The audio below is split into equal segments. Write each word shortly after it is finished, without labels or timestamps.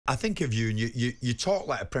I think of you, and you talk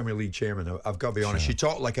like a Premier League chairman. I've got to be honest. You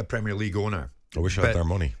talk like a Premier League owner. I wish I had their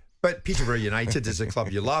money. But Peterborough United is a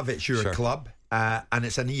club you love. It's your club, and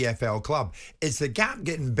it's an EFL club. Is the gap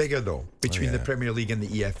getting bigger, though, between the Premier League and the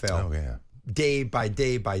EFL? Oh, yeah. Day by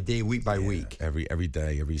day by day, week by week. Every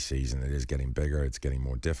day, every season, it is getting bigger. It's getting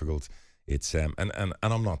more difficult. It's and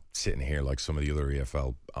I'm not sitting here like some of the other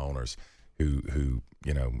EFL owners who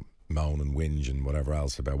moan and whinge and whatever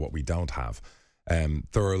else about what we don't have.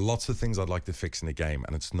 There are lots of things I'd like to fix in the game,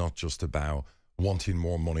 and it's not just about wanting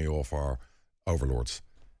more money off our overlords.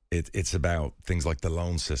 It's about things like the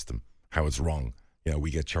loan system, how it's wrong.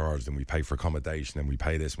 We get charged and we pay for accommodation and we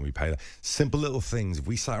pay this and we pay that. Simple little things. If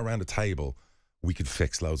we sat around a table, we could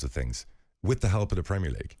fix loads of things with the help of the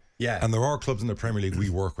Premier League. Yeah. And there are clubs in the Premier League we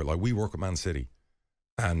work with. Like we work with Man City,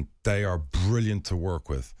 and they are brilliant to work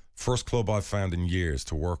with. First club I've found in years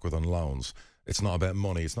to work with on loans. It's not about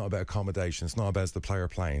money. It's not about accommodation. It's not about the player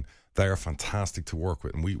playing. They are fantastic to work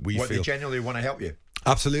with, and we feel they genuinely want to help you.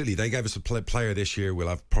 Absolutely. They gave us a player this year. We'll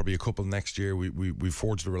have probably a couple next year. We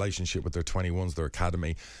forged a relationship with their 21s, their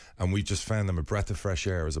academy, and we just found them a breath of fresh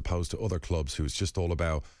air as opposed to other clubs who it's just all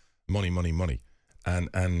about money, money, money. And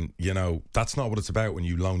that's not what it's about when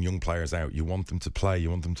you loan young players out. You want them to play,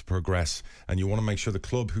 you want them to progress, and you want to make sure the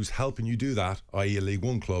club who's helping you do that, i.e. a League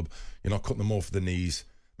One club, you're not cutting them off the knees,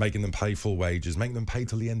 making them pay full wages, making them pay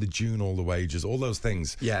till the end of June all the wages, all those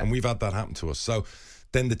things. Yeah. And we've had that happen to us. So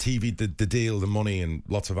then the TV, the deal, the money, and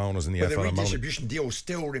lots of owners in the FL. But the redistribution deal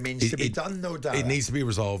still remains to be done, though, Darragh. It needs to be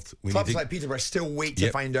resolved. Clubs like Peterborough still wait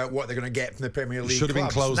to find out what they're going to get from the Premier League. Should have been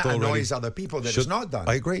closed already. That annoys other people that it's not done.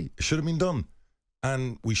 I agree. It should have been done.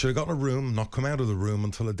 And we should have gotten a room, not come out of the room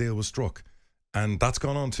until a deal was struck. And that's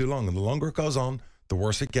gone on too long. And the longer it goes on, the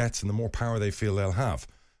worse it gets and the more power they feel they'll have.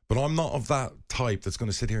 But I'm not of that type that's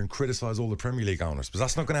going to sit here and criticise all the Premier League owners, because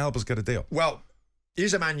that's not going to help us get a deal. Well,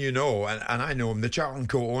 here's a man you know, and I know him, the Charlton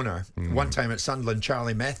co-owner, one time at Sunderland,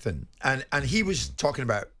 Darragh MacAnthony. And he was talking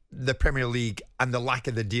about the Premier League and the lack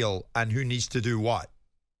of the deal and who needs to do what.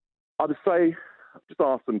 I would say, just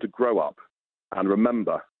ask them to grow up and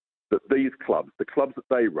remember that these clubs, the clubs that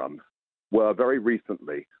they run, were very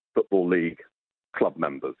recently Football League club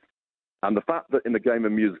members. And the fact that in the game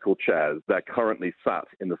of musical chairs, they're currently sat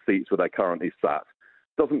in the seats where they're currently sat,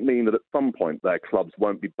 doesn't mean that at some point their clubs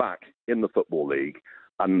won't be back in the Football League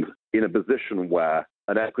and in a position where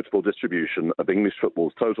an equitable distribution of English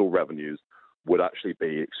football's total revenues would actually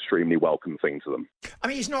be an extremely welcome thing to them. I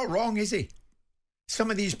mean, he's not wrong, is he?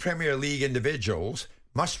 Some of these Premier League individuals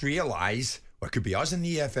must realise, well, it could be us in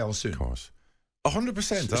the EFL soon. Of course.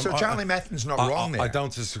 100%. So Darragh MacAnthony's not wrong there. I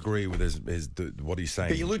don't disagree with what he's saying.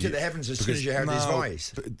 But you looked at the heavens as soon as you heard his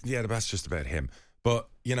voice. Yeah, that's just about him. But,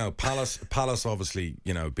 Palace obviously,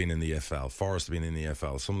 been in the EFL. Forest have been in the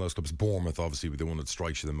EFL. Some of those clubs, Bournemouth, obviously, the one that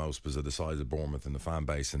strikes you the most because of the size of Bournemouth and the fan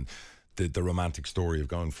base and the romantic story of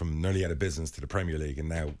going from nearly out of business to the Premier League and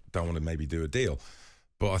now don't want to maybe do a deal.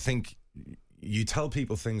 But I think you tell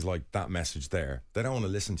people things like that message there, they don't want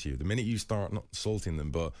to listen to you. The minute you start not insulting them,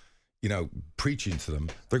 but preaching to them,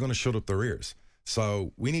 they're going to shut up their ears.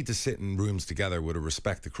 So we need to sit in rooms together with a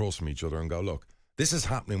respect across from each other and go, look, this is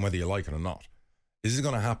happening whether you like it or not. This is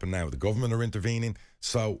going to happen now. The government are intervening.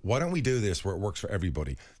 So why don't we do this where it works for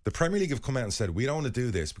everybody? The Premier League have come out and said, we don't want to do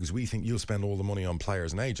this because we think you'll spend all the money on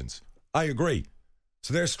players and agents. I agree.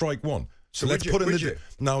 So there's strike one. So let's put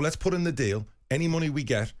in the deal. Any money we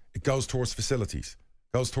get, it goes towards facilities.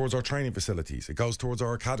 It goes towards our training facilities. It goes towards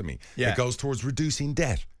our academy. Yeah. It goes towards reducing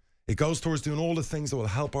debt. It goes towards doing all the things that will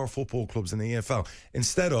help our football clubs in the EFL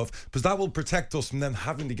because that will protect us from them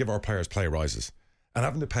having to give our players pay rises and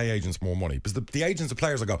having to pay agents more money. Because the agents and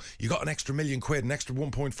players will go, you got an extra £1 million, an extra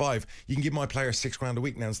 1.5, you can give my players £6,000 a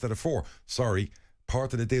week now instead of 4. Sorry.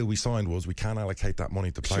 Part of the deal we signed was we can't allocate that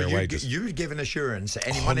money to player wages. You would give an assurance that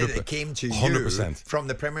any money that came to you 100%. from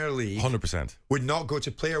the Premier League 100% would not go to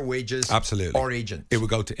player wages or agents. It would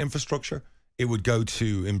go to infrastructure. It would go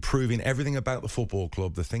to improving everything about the football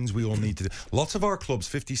club, the things we all need to do. Lots of our clubs,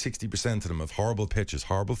 50-60% of them, have horrible pitches,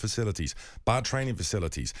 horrible facilities, bad training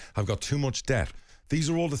facilities, have got too much debt.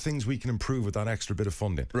 These are all the things we can improve with that extra bit of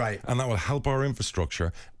funding. Right. And that will help our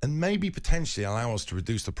infrastructure and maybe potentially allow us to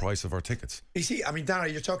reduce the price of our tickets. You see, I mean,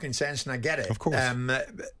 Darragh, you're talking sense and I get it. Of course.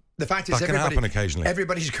 The fact is, that can happen occasionally.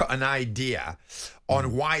 Everybody's got an idea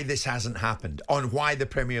on why this hasn't happened, on why the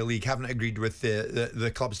Premier League haven't agreed with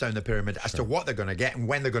the clubs down the pyramid as to what they're going to get and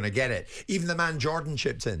when they're going to get it. Even the man Jordan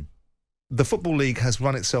chipped in. The Football League has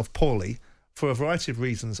run itself poorly for a variety of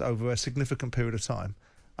reasons over a significant period of time.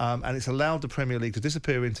 And it's allowed the Premier League to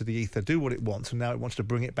disappear into the ether, do what it wants, and now it wants to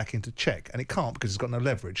bring it back into check. And it can't because it's got no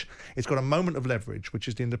leverage. It's got a moment of leverage, which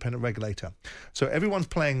is the independent regulator. So everyone's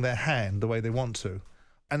playing their hand the way they want to.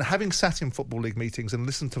 And having sat in Football League meetings and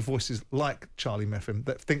listened to voices like Charlie Methven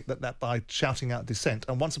that think that by shouting out dissent,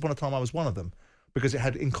 and once upon a time I was one of them, because it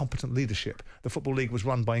had incompetent leadership. The Football League was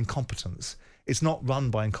run by incompetence. It's not run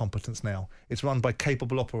by incompetence now. It's run by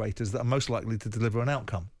capable operators that are most likely to deliver an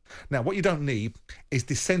outcome. Now, what you don't need is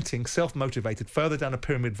dissenting, self-motivated, further down a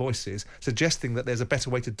pyramid voices suggesting that there's a better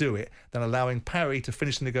way to do it than allowing Parry to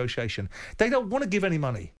finish the negotiation. They don't want to give any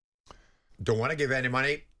money. Don't want to give any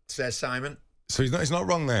money, says Simon. So he's not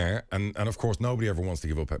wrong there. And of course, nobody ever wants to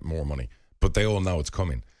give up more money. But they all know it's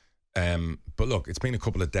coming. But look, it's been a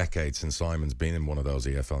couple of decades since Simon's been in one of those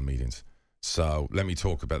EFL meetings. So let me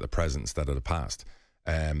talk about the present instead of the past.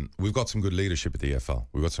 We've got some good leadership at the EFL.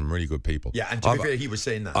 We've got some really good people. Yeah, and to be fair, he was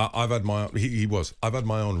saying that. I've had my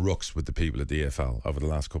own rucks with the people at the EFL over the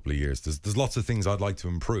last couple of years. There's lots of things I'd like to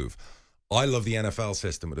improve. I love the NFL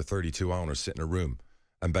system with the 32 owners sit in a room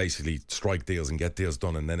and basically strike deals and get deals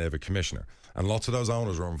done, and then they have a commissioner. And lots of those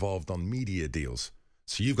owners are involved on media deals.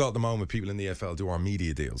 So you've got at the moment people in the EFL do our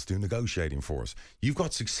media deals, do negotiating for us. You've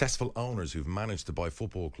got successful owners who've managed to buy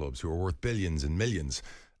football clubs who are worth billions and millions,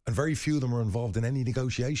 and very few of them are involved in any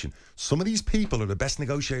negotiation. Some of these people are the best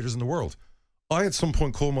negotiators in the world. I at some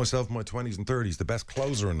point called myself in my 20s and 30s the best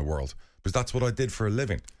closer in the world, because that's what I did for a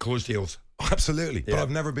living. Close deals. Absolutely. Yeah. But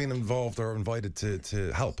I've never been involved or invited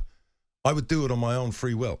to help. I would do it on my own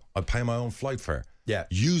free will. I'd pay my own flight fare. Yeah.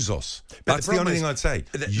 Use us. But That's the only thing I'd say.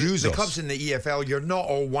 Use us. The clubs in the EFL, you're not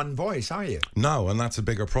all one voice, are you? No, and that's a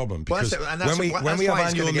bigger problem. Because when we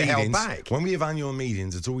have annual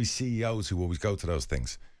meetings, it's always CEOs who always go to those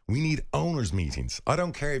things. We need owners' meetings. I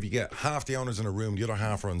don't care if you get half the owners in a room, the other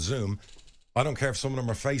half are on Zoom. I don't care if some of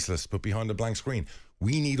them are faceless, but behind a blank screen.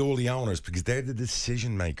 We need all the owners because they're the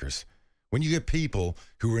decision makers. When you get people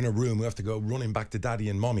who are in a room who have to go running back to daddy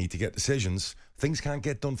and mommy to get decisions, things can't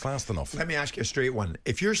get done fast enough. Let me ask you a straight one.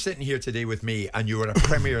 If you're sitting here today with me and you were a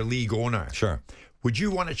Premier League owner, sure, would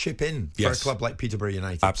you want to chip in for a club like Peterborough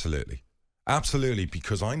United? Absolutely. Absolutely,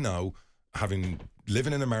 because I know,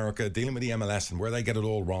 living in America, dealing with the MLS and where they get it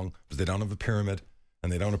all wrong, because they don't have a pyramid and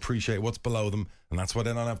they don't appreciate what's below them, and that's why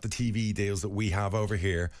they don't have the TV deals that we have over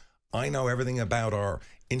here. I know everything about our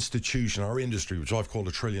institution, our industry, which I've called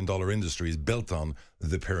 $1 trillion industry, is built on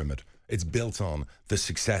the pyramid. It's built on the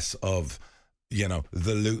success of, the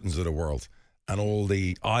Lutons of the world and all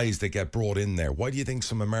the eyes that get brought in there. Why do you think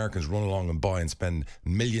some Americans run along and buy and spend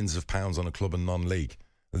millions of pounds on a club in non-league?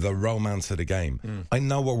 The romance of the game. I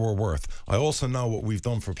know what we're worth. I also know what we've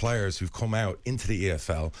done for players who've come out into the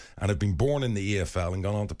EFL and have been born in the EFL and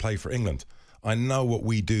gone on to play for England. I know what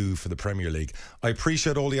we do for the Premier League. I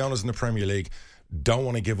appreciate all the owners in the Premier League don't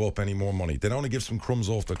want to give up any more money. They don't want to give some crumbs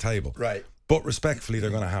off their table. Right. But respectfully,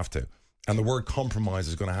 they're going to have to. And the word compromise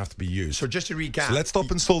is going to have to be used. So just to recap. So let's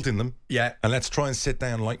stop insulting them. Yeah. And let's try and sit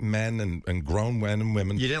down like men and grown men and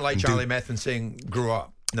women. You didn't like Charlie Methven saying, grow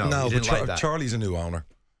up. No, you didn't but like that. Charlie's a new owner.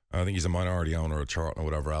 I think he's a minority owner of Charlton or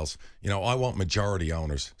whatever else. I want majority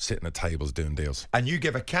owners sitting at tables doing deals. And you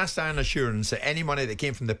give a cast iron assurance that any money that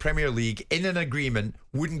came from the Premier League in an agreement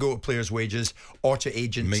wouldn't go to players' wages or to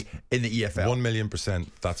agents in the EFL. 1,000,000%.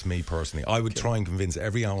 That's me personally. I would try and convince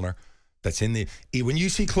every owner that's in the... When you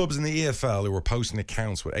see clubs in the EFL who are posting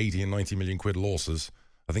accounts with 80 and 90 million quid losses,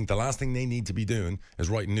 I think the last thing they need to be doing is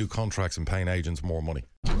writing new contracts and paying agents more money.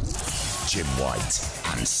 Jim White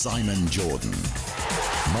and Simon Jordan.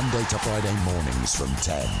 Monday to Friday mornings from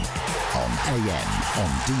 10 on AM, on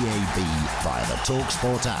DAB, via the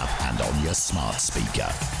talkSPORT app and on your smart speaker.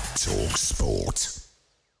 talkSPORT.